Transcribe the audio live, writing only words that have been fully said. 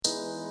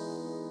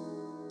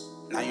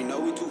Now you know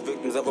we two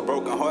victims of a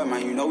broken heart,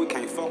 man. You know we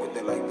can't fuck with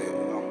it like that, you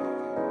know.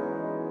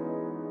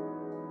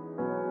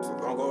 So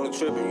don't go to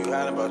tripping. You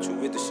hiding about you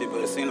with the shit,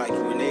 but it seem like you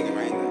reneging,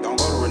 man. Don't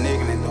go to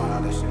reneging and doing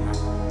all that shit, man.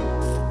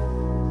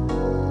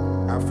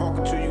 I fuck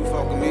with you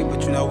fuck with me,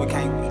 but you know we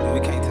can't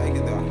take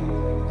it though.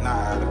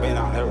 Nah, I've been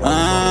on that road.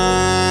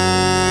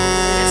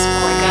 This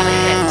boy got a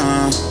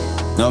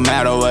hit. No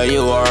matter where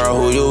you are or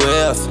who you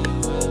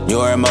with,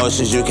 your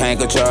emotions you can't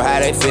control how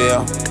they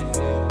feel.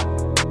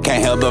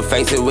 Can't help but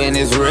face it when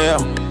it's real.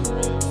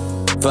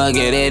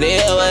 Forget it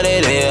is what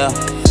it is.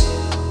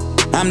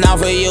 I'm down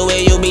for you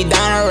when you be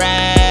down to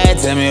ride.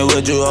 Tell me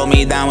would you hold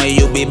me down when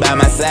you be by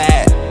my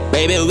side?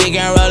 Baby, we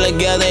can roll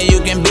together,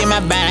 you can be my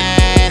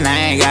band.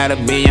 I ain't gotta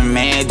be your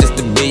man just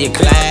to be your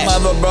client.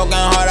 Of a broken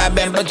heart, I've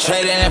been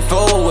betrayed and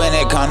fooled. When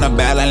it come to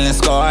battling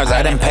scars,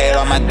 I done paid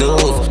all my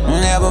dues.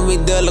 Whenever we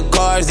deal the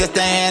cards, it's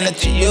the hand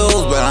that you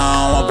use. But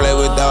I don't wanna play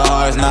with the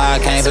hearts, no, I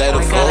can't play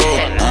the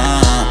fool.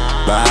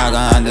 But I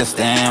can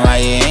understand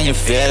why you in your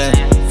feelings.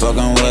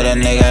 Fucking with a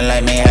nigga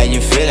like me, how you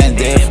feeling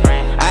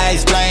different? I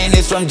explained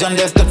this from jump,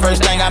 that's the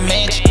first thing I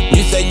mentioned.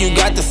 You say you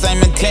got the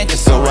same intention,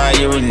 so why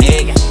you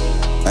reneging?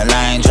 But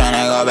I ain't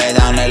tryna go back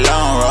down that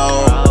long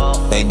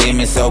road. They did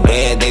me so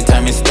bad, they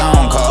turned me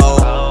stone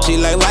cold. She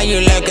like, why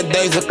you like a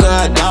days ago?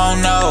 I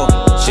don't know.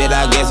 Shit,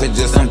 I guess it's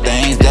just some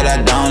things that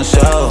I don't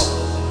show.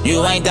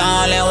 You ain't the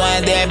only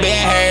one that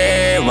been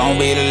hurt. Won't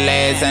be the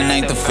last and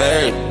ain't the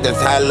first.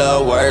 That's how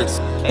love works.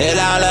 It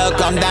all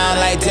come down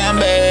like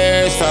timber,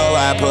 so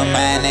I put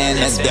mine in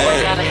the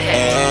dirt.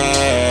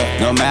 Yeah.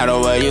 No matter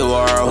where you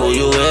are or who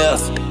you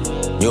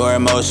with, your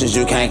emotions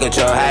you can't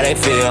control how they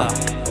feel.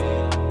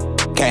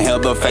 Can't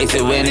help but face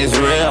it when it's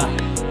real.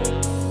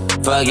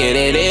 Forget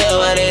it is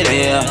what it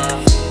is.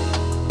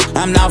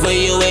 I'm down for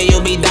you when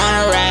you be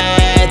down to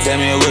ride. Tell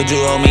me would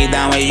you hold me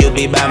down when you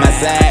be by my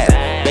side?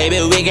 Baby,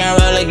 we can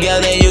roll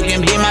together, you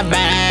can be my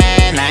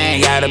band. I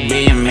ain't gotta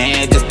be your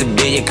man just to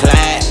be your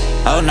client.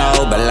 Oh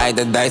no, but like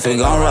the dice we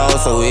gon' roll.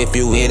 So if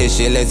you with it,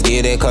 shit, let's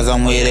get it, cause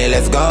I'm with it,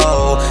 let's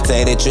go.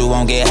 Say that you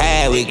won't get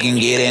high, we can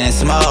get in and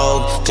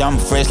smoke. Jump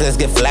fresh, let's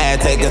get fly,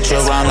 take a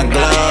trip around the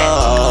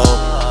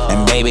globe.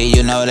 And baby,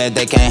 you know that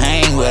they can't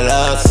hang with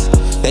us.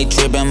 They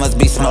trippin', must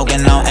be smoking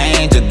on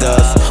angel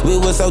dust. We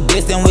was so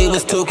distant, we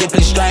was two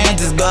complete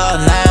strangers, girl.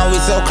 Now we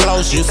so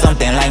close, you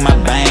something like my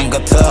bank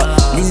or tuck.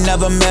 You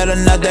never met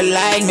another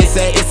like me,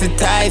 say it's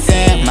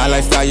enticing. My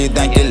lifestyle, you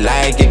think you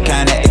like it,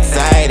 kinda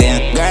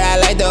exciting. Girl, I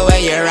like the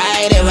way you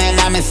ride it when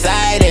I'm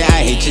inside it.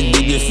 I hit you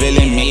deep, you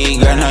feeling me,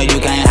 girl, no, you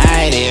can't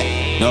hide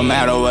it. No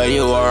matter where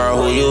you are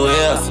or who you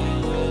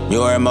with,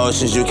 your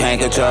emotions, you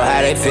can't control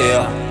how they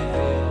feel.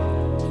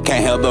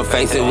 Can't help but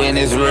face it when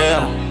it's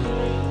real.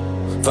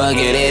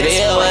 Forget it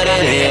is what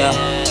it is.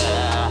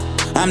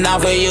 I'm down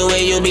for you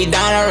when you be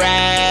down to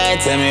ride.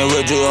 Tell me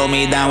would you hold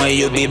me down when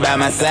you be by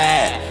my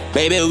side?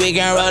 Baby, we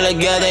can roll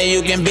together,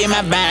 you can be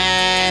my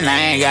band. I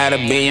ain't gotta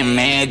be your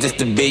man just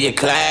to be your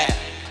client.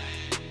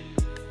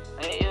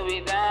 You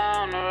be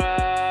down to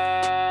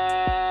ride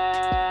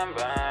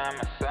by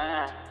my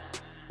side.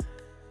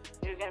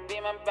 You can be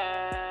my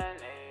band.